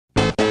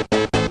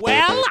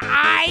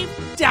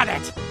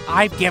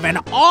I've given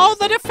all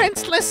the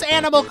defenseless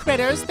animal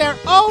critters their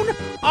own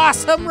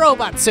awesome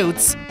robot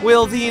suits.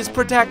 Will these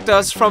protect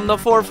us from the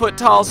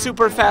 4-foot-tall,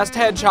 super-fast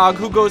hedgehog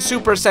who goes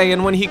Super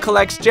Saiyan when he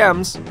collects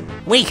gems?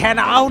 We can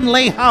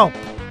only hope.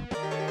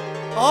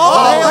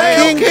 All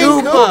hail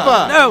King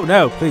Koopa!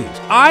 No, please.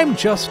 I'm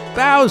just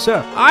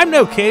Bowser. I'm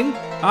no king.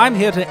 I'm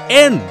here to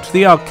end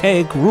the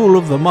archaic rule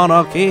of the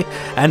monarchy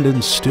and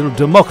instill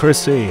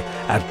democracy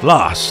at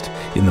last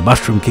in the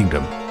Mushroom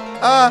Kingdom.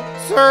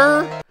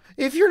 Sir,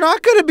 if you're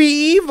not gonna be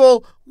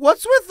evil,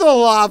 what's with the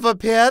lava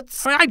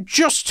pits? I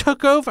just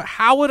took over.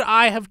 How would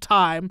I have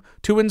time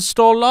to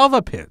install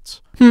lava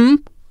pits?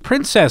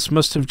 Princess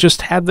must have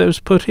just had those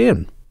put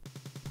in.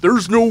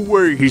 There's no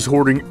way he's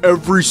hoarding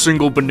every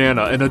single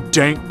banana in a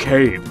dank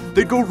cave.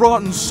 They'd go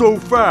rotten so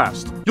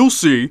fast. You'll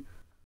see.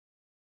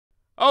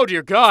 Oh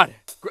dear God.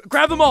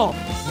 Grab them all.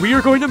 We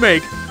are going to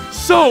make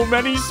so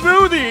many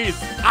smoothies.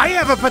 I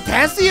have a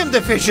potassium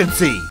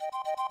deficiency.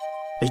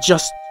 They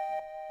just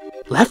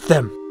left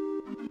them.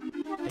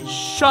 They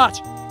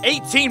shot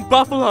 18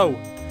 buffalo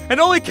and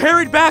only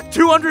carried back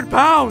 200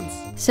 pounds.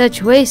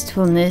 Such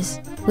wastefulness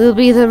will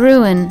be the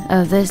ruin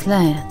of this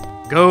land.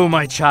 Go,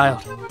 my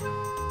child.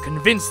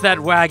 Convince that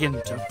wagon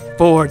to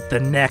ford the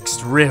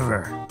next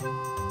river.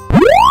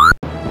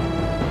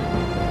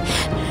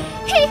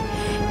 He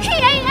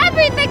ate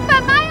everything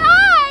but my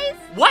eyes!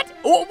 What?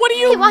 What do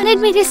you... He wanted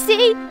me to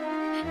see.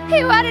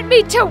 He wanted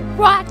me to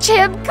watch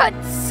him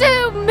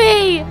consume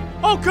me!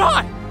 Oh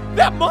God!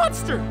 That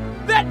monster!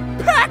 That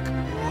pack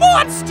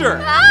monster!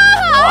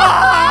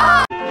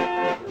 Ah!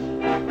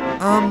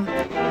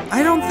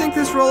 I don't think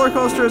this roller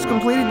coaster is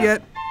completed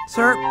yet,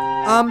 sir.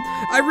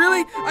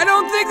 I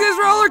don't think this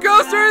roller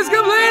coaster is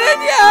completed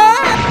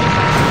yet!